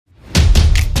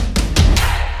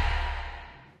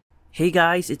Hey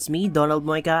guys, it's me, Donald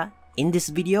Mueca. In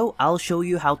this video, I'll show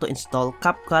you how to install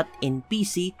CapCut in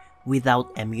PC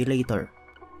without emulator.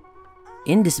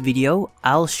 In this video,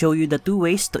 I'll show you the two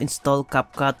ways to install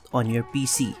CapCut on your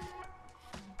PC.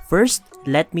 First,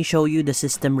 let me show you the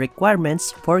system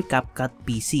requirements for CapCut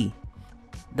PC.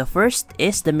 The first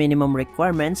is the minimum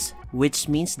requirements, which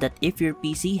means that if your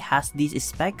PC has these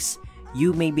specs,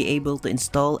 you may be able to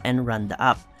install and run the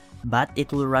app, but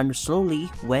it will run slowly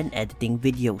when editing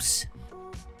videos.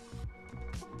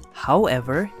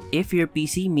 However, if your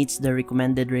PC meets the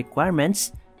recommended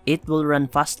requirements, it will run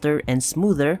faster and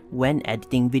smoother when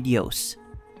editing videos.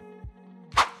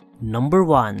 Number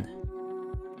 1.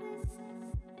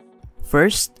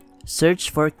 First,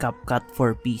 search for CapCut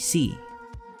for PC.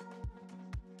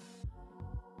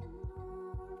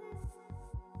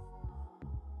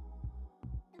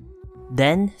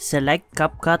 Then, select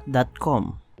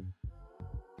CapCut.com.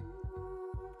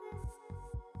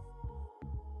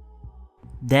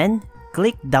 Then,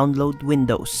 click Download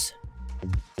Windows.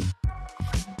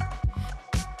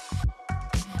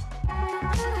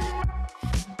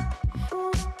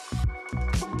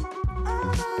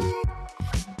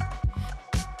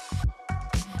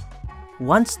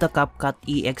 Once the CapCut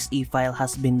exe file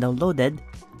has been downloaded,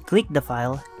 click the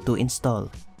file to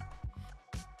install.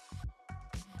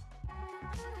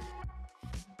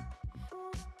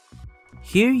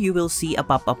 Here you will see a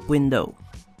pop-up window.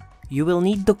 You will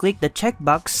need to click the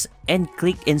checkbox and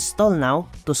click Install Now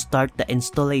to start the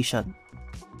installation.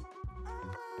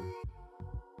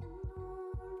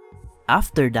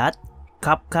 After that,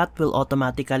 CapCut will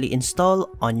automatically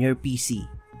install on your PC.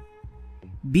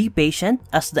 Be patient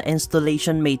as the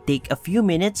installation may take a few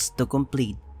minutes to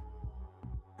complete.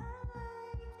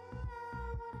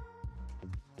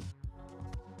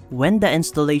 When the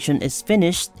installation is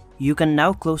finished, you can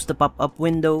now close the pop-up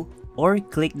window or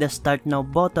click the Start Now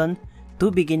button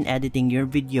to begin editing your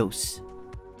videos.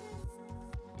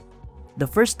 The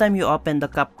first time you open the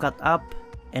CapCut app,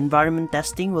 environment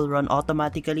testing will run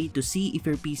automatically to see if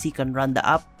your PC can run the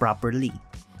app properly.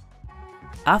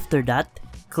 After that,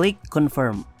 click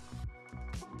Confirm.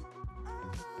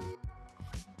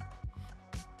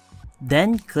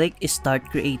 Then click Start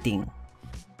Creating.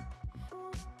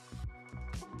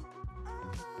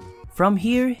 From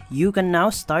here, you can now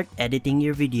start editing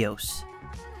your videos.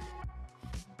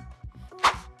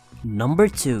 Number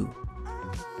 2.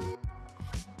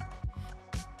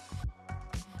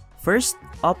 First,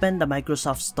 open the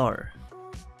Microsoft Store.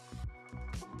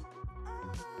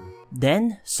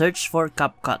 Then, search for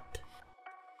CapCut.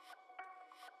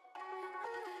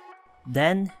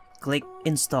 Then, click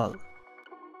Install.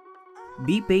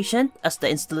 Be patient as the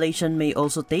installation may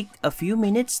also take a few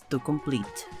minutes to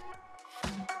complete.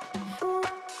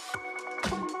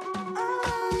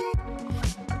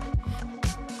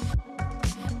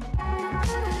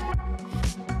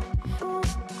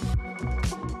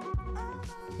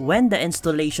 When the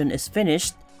installation is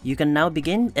finished, you can now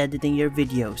begin editing your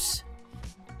videos.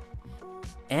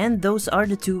 And those are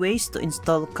the two ways to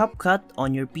install CapCut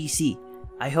on your PC.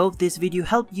 I hope this video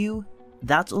helped you.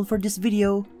 That's all for this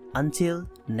video. Until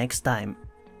next time.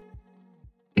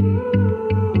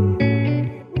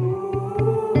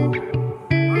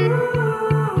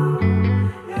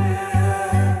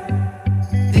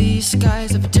 These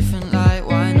skies of